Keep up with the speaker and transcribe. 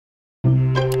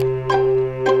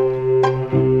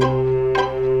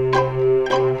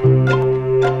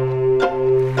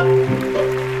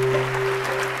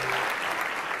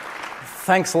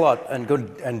Thanks a lot, and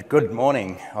good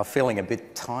morning. I'm feeling a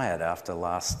bit tired after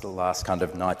the last kind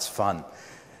of night's fun.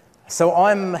 So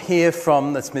I'm here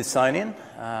from the Smithsonian,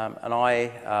 and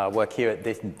I work here at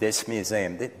this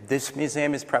museum. This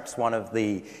museum is perhaps one of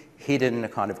the hidden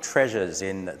kind of treasures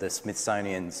in the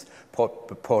Smithsonian's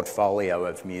portfolio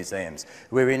of museums.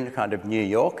 We're in kind of New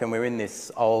York, and we're in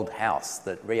this old house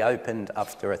that reopened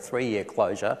after a 3-year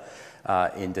closure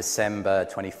in December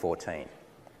 2014.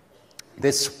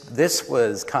 This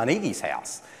was Carnegie's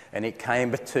house, and it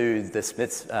came to the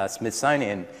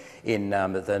Smithsonian in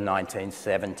the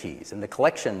 1970s, and the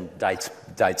collection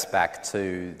dates back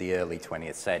to the early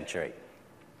 20th century.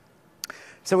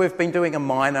 So we've been doing a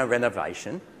minor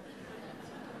renovation,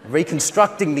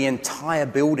 reconstructing the entire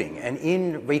building, and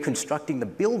in reconstructing the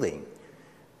building,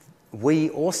 we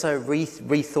also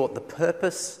rethought the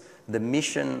purpose, the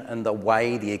mission, and the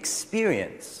way the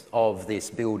experience of this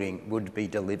building would be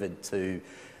delivered to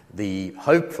the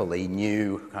hopefully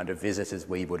new kind of visitors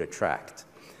we would attract.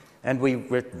 And we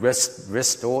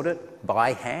restored it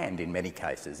by hand in many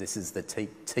cases. This is the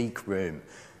teak room.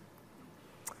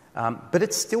 But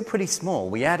it's still pretty small.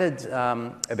 We added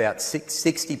about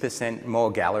 60%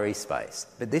 more gallery space.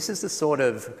 But this is the sort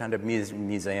of kind of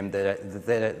museum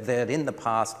that in the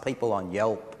past people on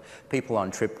Yelp, people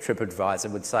on TripAdvisor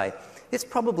would say, it's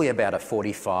probably about a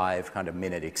 45 kind of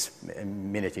minute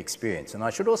experience. And I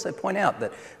should also point out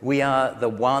that we are the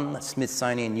one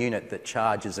Smithsonian unit that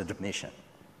charges admission.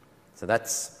 So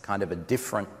that's kind of a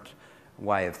different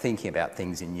way of thinking about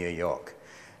things in New York.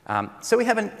 So we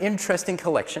have an interesting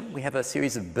collection. We have a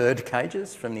series of bird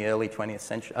cages from the early 20th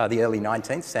century, the early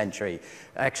 19th century.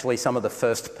 Actually, some of the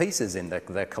first pieces in the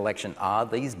collection are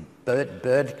these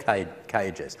bird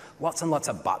cages. Lots and lots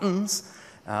of buttons,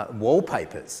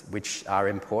 wallpapers, which are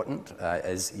important,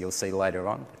 as you'll see later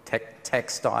on,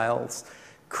 textiles,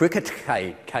 cricket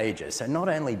cages. So not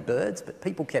only birds, but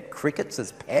people kept crickets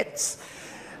as pets,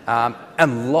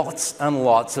 and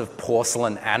lots of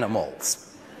porcelain animals,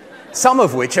 some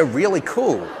of which are really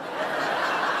cool.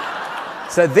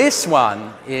 So this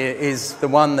one is the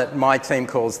one that my team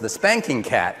calls the spanking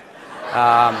cat,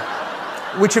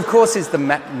 which of course is the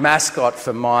mascot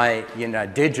for my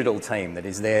digital team that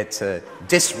is there to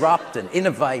disrupt and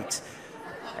innovate.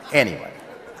 Anyway,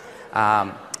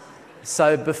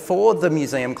 so before the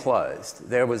museum closed,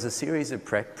 there was a series of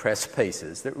press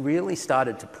pieces that really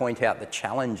started to point out the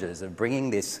challenges of bringing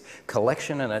this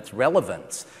collection and its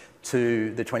relevance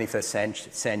to the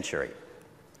 21st century.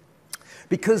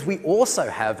 Because we also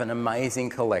have an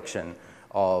amazing collection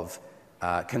of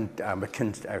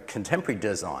contemporary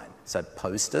design, so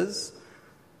posters,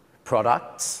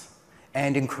 products,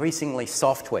 and increasingly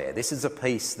software. This is a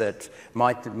piece that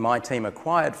my team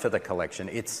acquired for the collection.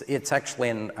 It's actually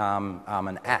an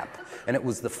app, and it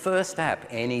was the first app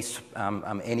any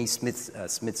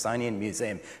Smithsonian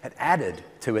museum had added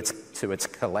to its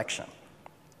collection.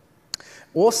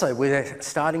 Also, we're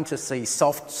starting to see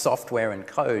software and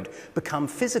code become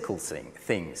physical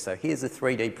things. So here's a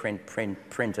 3D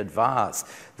printed vase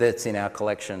that's in our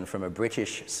collection from a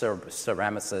British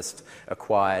ceramicist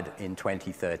acquired in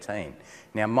 2013.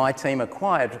 Now, my team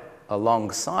acquired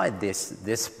alongside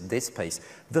this piece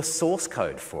the source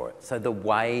code for it, so the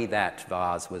way that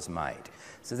vase was made.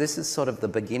 So this is sort of the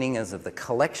beginnings of the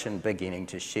collection beginning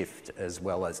to shift, as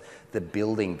well as the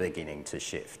building beginning to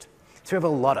shift. So we have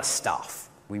a lot of stuff.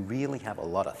 We really have a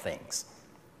lot of things.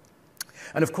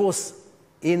 And of course,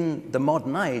 in the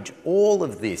modern age, all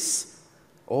of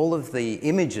the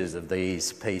images of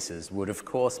these pieces would of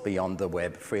course be on the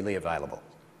web, freely available.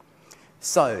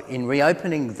 So in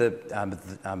reopening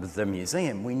the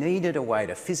museum, we needed a way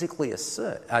to physically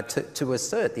assert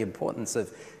the importance of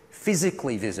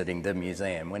physically visiting the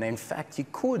museum, when in fact you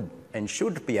could and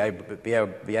should be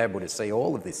able to see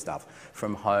all of this stuff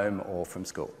from home or from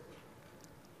school.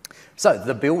 So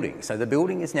the building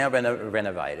is now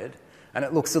renovated, and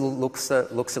it looks a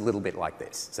little bit like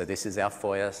this. So this is our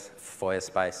foyer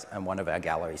space and one of our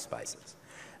gallery spaces.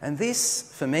 And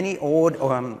this, for many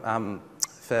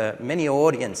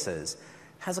audiences,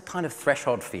 has a kind of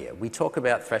threshold fear. We talk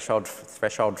about threshold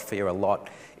fear a lot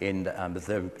in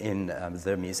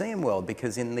the museum world,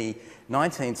 because in the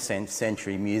 19th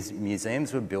century,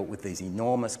 museums were built with these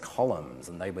enormous columns,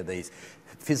 and they were these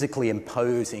physically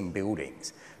imposing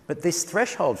buildings. But this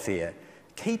threshold fear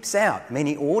keeps out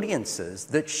many audiences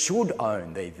that should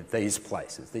own these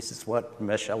places. This is what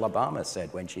Michelle Obama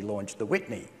said when she launched the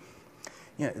Whitney.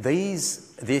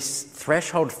 This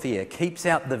threshold fear keeps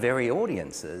out the very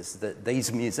audiences that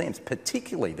these museums,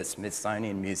 particularly the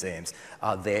Smithsonian museums,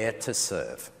 are there to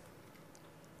serve.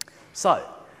 So,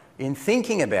 in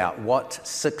thinking about what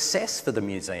success for the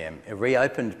museum, a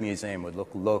reopened museum, would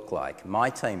look like, my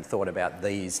team thought about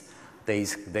these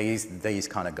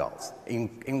kind of goals.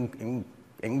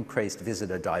 Increased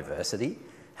visitor diversity,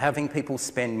 having people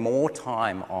spend more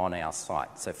time on our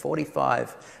site. So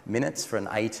 45 minutes for an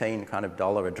 $18 kind of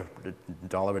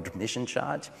dollar admission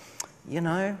charge, you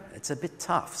know, it's a bit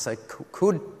tough. So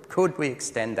could we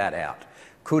extend that out?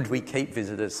 Could we keep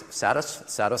visitors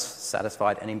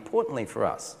satisfied? And importantly for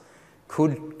us,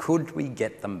 could we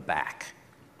get them back?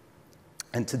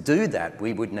 And to do that,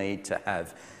 we would need to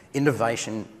have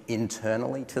innovation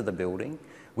internally to the building,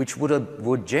 which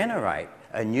would generate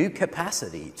a new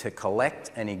capacity to collect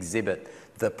and exhibit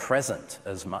the present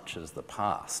as much as the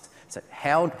past. So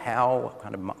how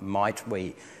kind of might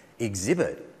we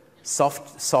exhibit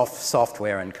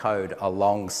software and code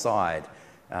alongside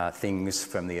things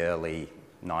from the early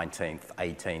 19th,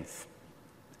 18th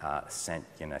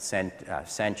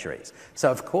centuries?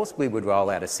 So of course we would roll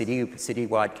out a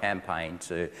citywide campaign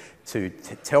to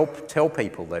tell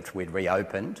people that we'd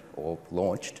reopened or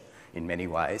launched in many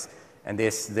ways. And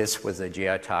this was a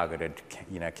geo-targeted,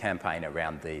 campaign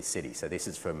around the city. So this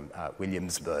is from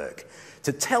Williamsburg,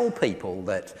 to tell people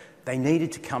that they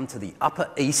needed to come to the Upper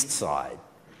East Side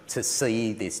to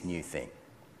see this new thing.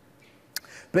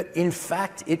 But in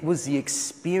fact, it was the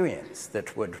experience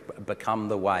that would become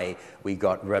the way we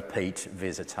got repeat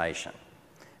visitation.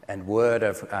 And word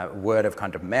of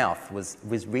kind of mouth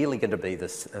was really going to be the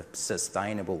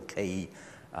sustainable key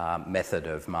method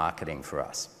of marketing for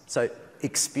us. So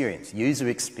user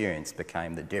experience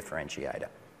became the differentiator.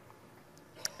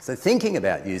 So thinking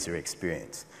about user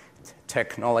experience,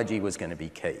 technology was going to be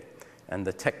key. And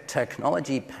the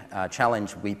technology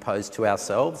challenge we posed to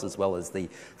ourselves, as well as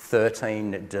the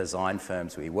 13 design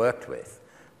firms we worked with,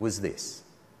 was this.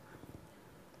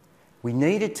 We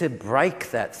needed to break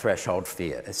that threshold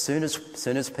fear as soon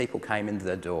as people came into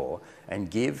the door, and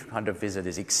give kind of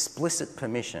visitors explicit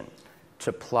permission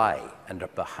to play and to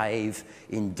behave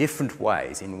in different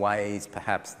ways, in ways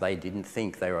perhaps they didn't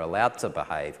think they were allowed to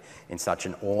behave in such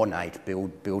an ornate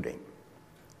building.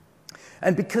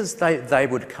 And because they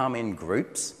would come in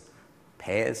groups,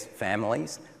 pairs,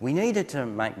 families, we needed to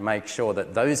make sure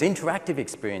that those interactive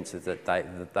experiences that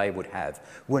they would have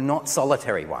were not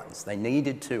solitary ones. They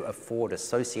needed to afford a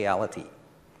sociality.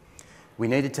 We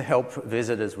needed to help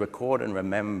visitors record and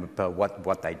remember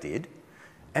what they did.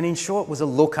 And in short, it was a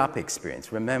look-up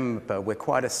experience. Remember, we're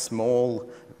quite a small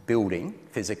building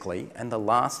physically, and the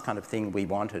last kind of thing we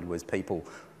wanted was people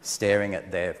staring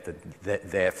at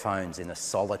their phones in a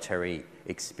solitary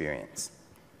experience.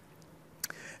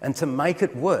 And to make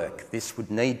it work, this would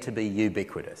need to be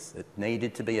ubiquitous. It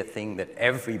needed to be a thing that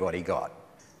everybody got.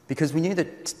 Because we knew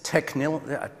that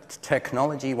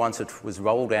technology, once it was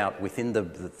rolled out within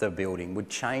the building, would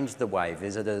change the way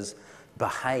visitors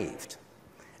behaved.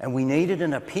 And we needed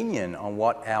an opinion on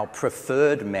what our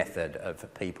preferred method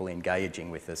of people engaging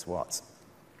with us was.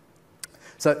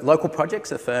 So Local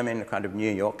Projects, a firm in kind of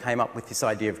New York, came up with this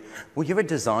idea of, well, you're a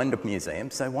design museum,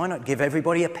 so why not give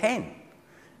everybody a pen?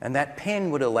 And that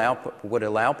pen would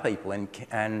allow people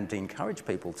and encourage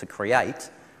people to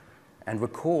create and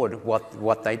record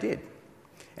what they did.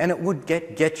 And it would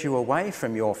get you away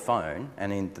from your phone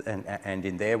and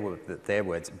in their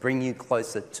words, bring you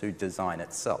closer to design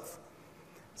itself.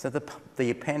 So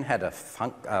the pen had a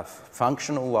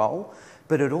functional role,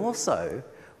 but it also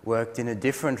worked in a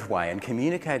different way and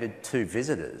communicated to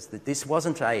visitors that this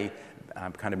wasn't a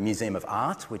kind of museum of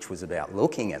art, which was about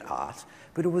looking at art,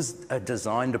 but it was a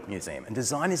design museum. And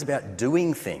design is about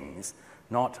doing things,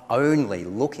 not only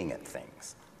looking at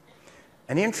things.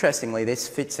 And interestingly, this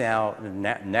fits our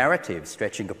narrative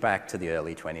stretching back to the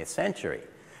early 20th century.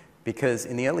 Because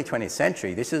in the early 20th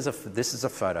century, this is a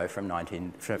photo from the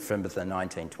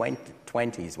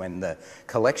 1920s when the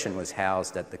collection was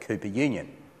housed at the Cooper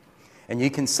Union. And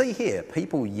you can see here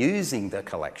people using the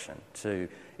collection to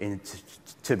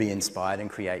be inspired and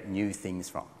create new things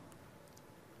from.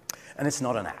 And it's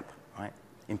not an app, right?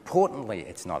 Importantly,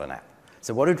 it's not an app.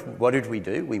 So what did we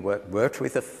do? We worked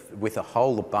with a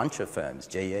whole bunch of firms,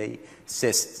 GE,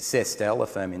 Cestel, a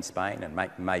firm in Spain, and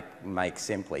Make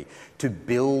Simply, to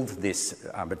build this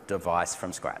device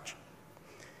from scratch.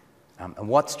 And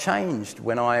what's changed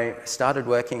when I started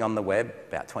working on the web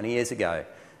about 20 years ago,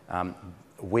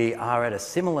 we are at a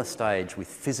similar stage with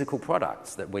physical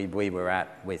products that we were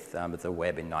at with the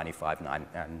web in 95,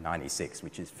 96,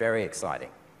 which is very exciting.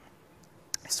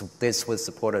 So this was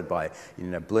supported by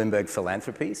Bloomberg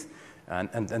Philanthropies,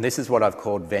 and this is what I've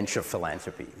called venture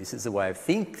philanthropy. This is a way of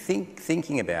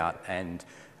thinking about and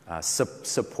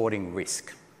supporting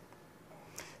risk.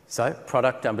 So,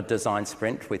 product design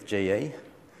sprint with GE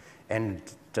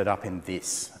ended up in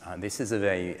this. This is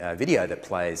a video that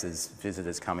plays as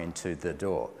visitors come into the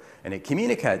door. And it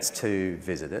communicates to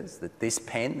visitors that this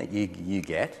pen that you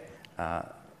get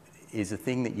is a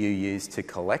thing that you use to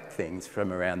collect things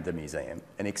from around the museum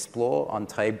and explore on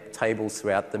tables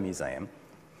throughout the museum.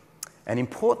 And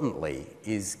importantly,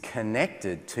 is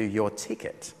connected to your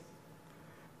ticket.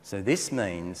 So this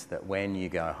means that when you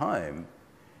go home,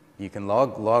 you can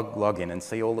log in and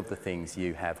see all of the things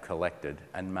you have collected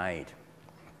and made.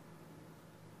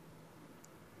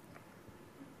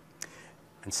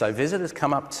 And so visitors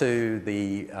come up to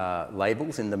the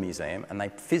labels in the museum and they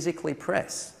physically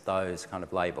press those kind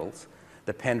of labels.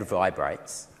 The pen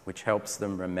vibrates, which helps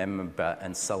them remember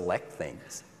and select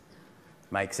things.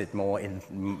 Makes it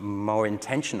more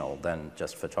intentional than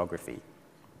just photography.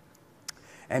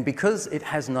 And because it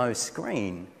has no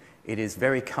screen, it is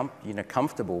very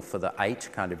comfortable for the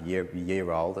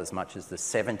 8-year-old as much as the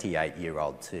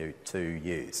 78-year-old to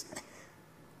use.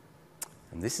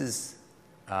 And this is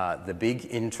the big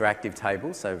interactive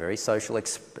table, so very social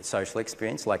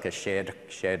experience, like a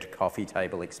shared coffee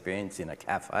table experience in a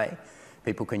cafe.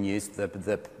 People can use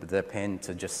the pen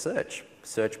to just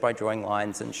search by drawing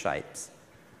lines and shapes.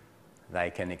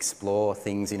 They can explore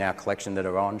things in our collection that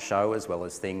are on show as well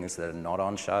as things that are not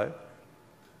on show.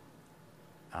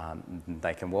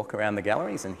 They can walk around the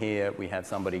galleries, and here we have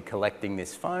somebody collecting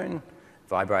this phone,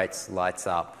 vibrates, lights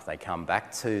up, they come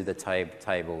back to the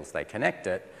tables, they connect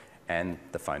it, and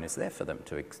the phone is there for them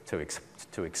to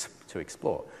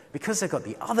explore. Because they've got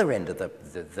the other end of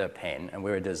the pen, and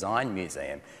we're a design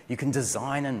museum, you can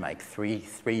design and make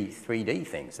 3D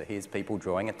things. So here's people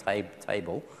drawing a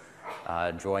table,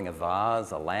 drawing a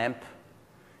vase, a lamp,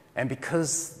 and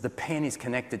because the pen is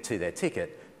connected to their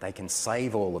ticket, they can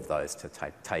save all of those to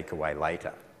take away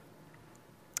later.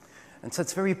 And so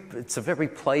it's a very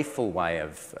playful way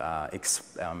of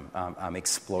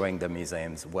exploring the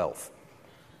museum's wealth.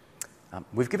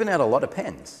 We've given out a lot of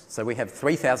pens. So we have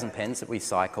 3,000 pens that we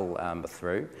cycle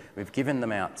through. We've given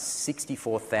them out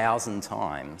 64,000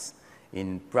 times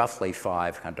in roughly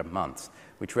 500 months,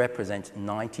 which represents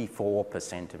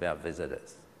 94% of our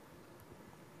visitors.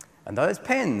 And those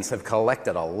pens have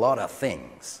collected a lot of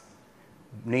things.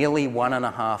 Nearly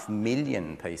 1.5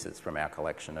 million pieces from our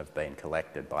collection have been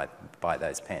collected by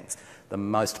those pens. The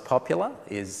most popular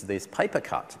is this paper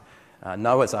cut,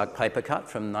 Noah's Ark paper cut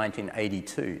from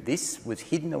 1982. This was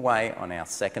hidden away on our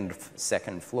second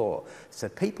floor. So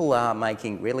people are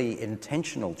making really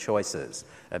intentional choices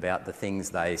about the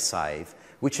things they save,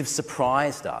 which have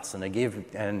surprised us and are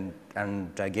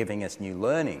giving us new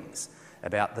learnings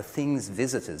about the things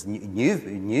visitors,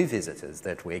 new visitors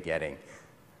that we're getting,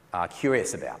 are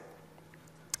curious about.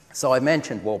 So I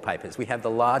mentioned wallpapers. We have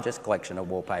the largest collection of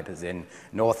wallpapers in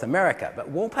North America, but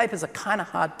wallpapers are kind of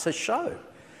hard to show.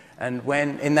 And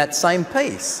when in that same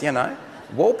piece,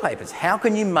 wallpapers, how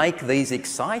can you make these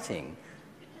exciting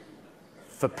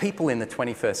for people in the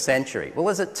 21st century? Well,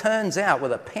 as it turns out,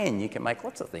 with a pen, you can make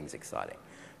lots of things exciting.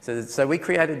 So we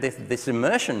created this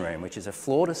immersion room, which is a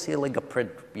floor-to-ceiling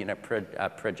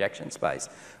projection space,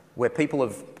 where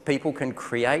people can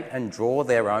create and draw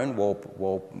their own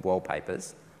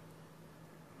wallpapers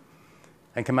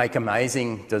and can make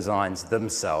amazing designs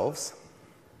themselves.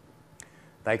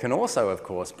 They can also, of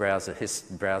course, browse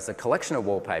the collection of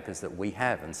wallpapers that we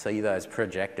have and see those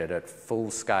projected at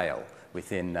full scale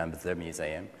within the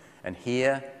museum. And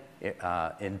here,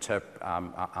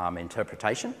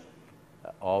 interpretation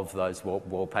of those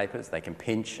wallpapers. They can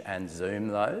pinch and zoom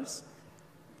those.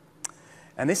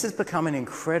 And this has become an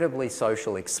incredibly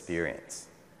social experience.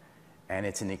 And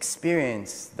it's an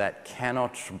experience that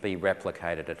cannot be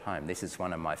replicated at home. This is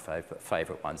one of my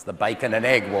favourite ones, the bacon and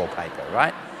egg wallpaper,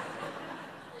 right?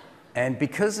 And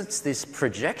because it's this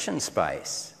projection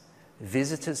space,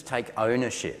 visitors take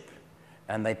ownership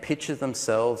and they picture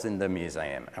themselves in the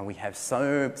museum. And we have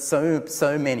so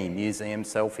many museum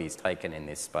selfies taken in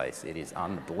this space. It is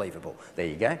unbelievable. There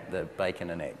you go, the bacon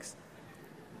and eggs.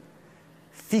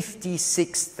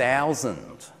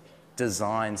 56,000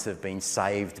 designs have been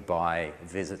saved by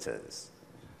visitors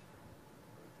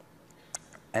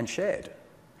and shared.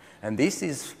 And this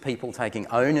is people taking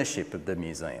ownership of the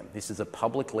museum. This is a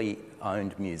publicly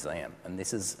owned museum, and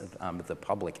this is the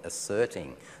public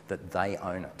asserting that they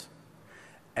own it.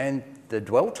 And the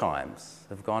dwell times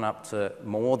have gone up to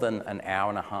more than an hour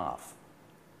and a half.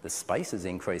 The space has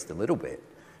increased a little bit,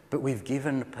 but we've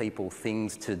given people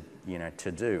things to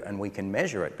do, and we can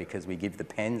measure it because we give the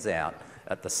pens out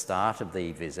at the start of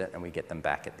the visit and we get them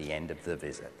back at the end of the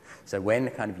visit. So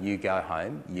when you go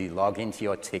home, you log into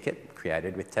your ticket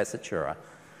created with Tessitura,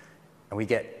 and we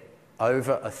get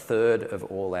over a third of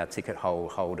all our ticket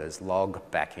holders log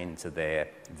back into their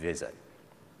visit.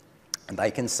 And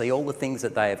they can see all the things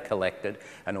that they have collected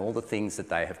and all the things that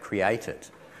they have created.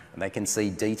 And they can see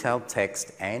detailed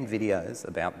text and videos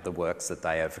about the works that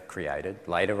they have created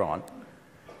later on.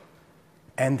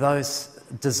 And those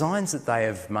designs that they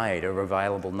have made are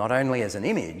available not only as an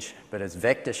image, but as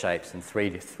vector shapes and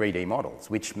 3D models,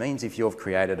 which means if you've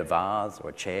created a vase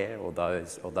or a chair or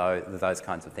those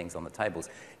kinds of things on the tables,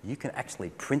 you can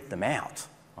actually print them out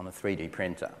on a 3D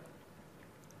printer.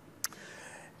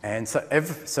 And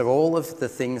so all of the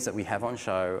things that we have on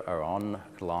show are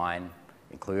online,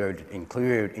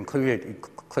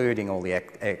 including all the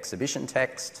exhibition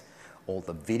text. All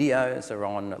the videos are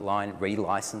online,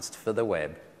 relicensed for the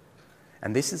web.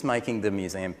 And this is making the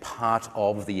museum part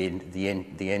of the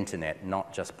internet,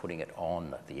 not just putting it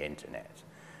on the internet.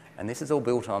 And this is all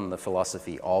built on the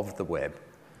philosophy of the web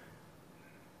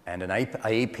and an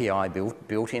API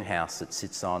built in-house that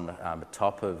sits on the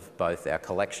top of both our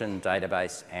collection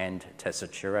database and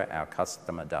Tessitura, our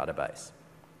customer database,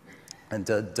 and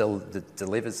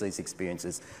delivers these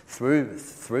experiences through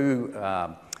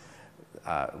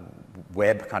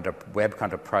web kind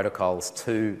of protocols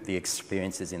to the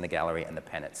experiences in the gallery and the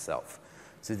pen itself.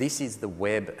 So this is the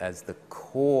web as the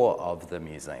core of the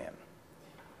museum.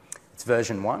 It's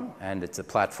version 1, and it's a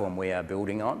platform we are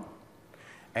building on.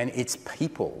 And it's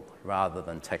people rather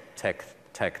than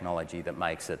technology that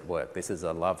makes it work. This is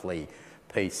a lovely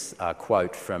piece,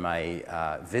 quote from a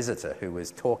visitor who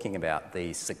was talking about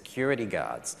the security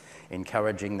guards,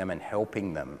 encouraging them and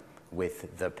helping them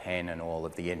with the pen and all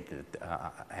of the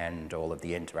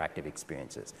interactive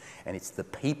experiences. And it's the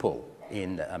people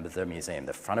in the museum,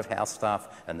 the front of house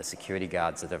staff and the security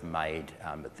guards that have made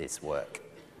this work.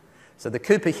 So the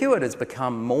Cooper Hewitt has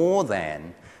become more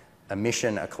than a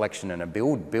mission, a collection and a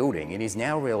building. It is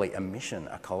now really a mission,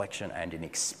 a collection and an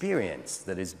experience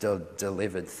that is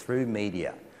delivered through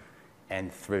media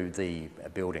and through the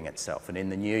building itself. And in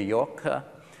the New Yorker,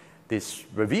 this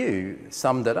review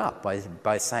summed it up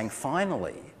by saying,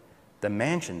 finally, the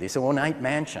mansion, this ornate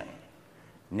mansion,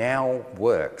 now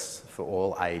works for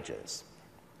all ages.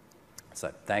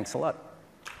 So thanks a lot.